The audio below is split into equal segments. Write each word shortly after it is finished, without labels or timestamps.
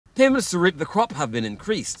Payments to reap the crop have been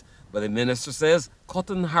increased, but the minister says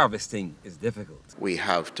cotton harvesting is difficult. We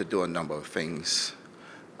have to do a number of things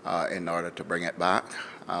in order to bring it back.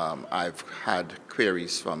 I've had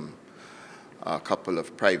queries from a couple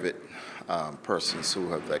of private persons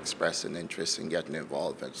who have expressed an interest in getting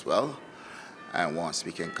involved as well. And once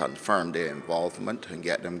we can confirm their involvement and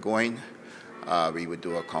get them going, we would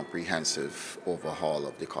do a comprehensive overhaul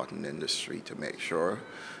of the cotton industry to make sure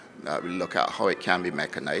that we look at how it can be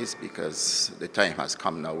mechanized, because the time has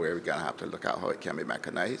come now where we're going to have to look at how it can be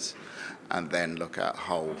mechanized, and then look at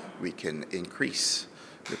how we can increase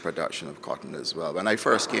the production of cotton as well. When I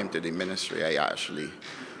first came to the ministry, I actually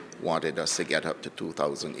wanted us to get up to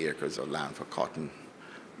 2,000 acres of land for cotton,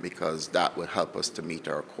 because that would help us to meet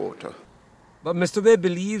our quota. But Mr. Weir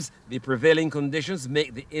believes the prevailing conditions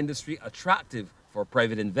make the industry attractive for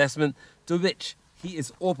private investment, to which he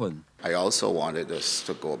is open. I also wanted us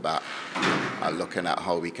to go back looking at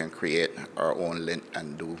how we can create our own lint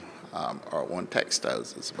and do our own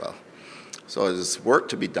textiles as well. So there's work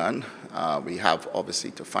to be done. We have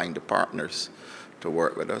obviously to find the partners to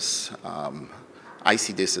work with us. I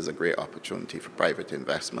see this as a great opportunity for private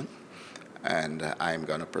investment, and I'm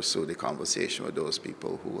going to pursue the conversation with those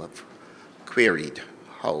people who have queried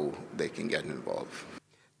how they can get involved.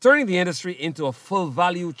 Turning the industry into a full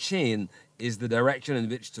value chain is the direction in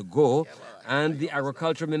which to go, and the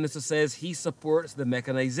agriculture minister says he supports the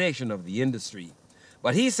mechanization of the industry.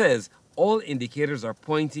 But he says all indicators are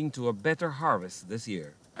pointing to a better harvest this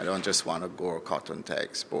year. I don't just want to grow cotton to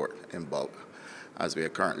export in bulk, as we are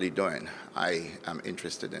currently doing. I am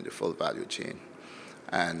interested in the full value chain,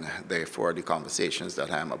 and therefore the conversations that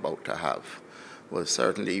I'm about to have will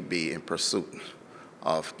certainly be in pursuit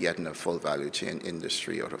of getting a full value chain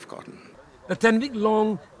industry out of cotton. The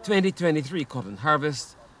 10-week-long 2023 cotton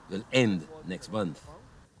harvest will end next month.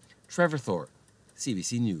 Trevor Thorpe,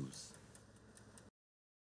 CBC News.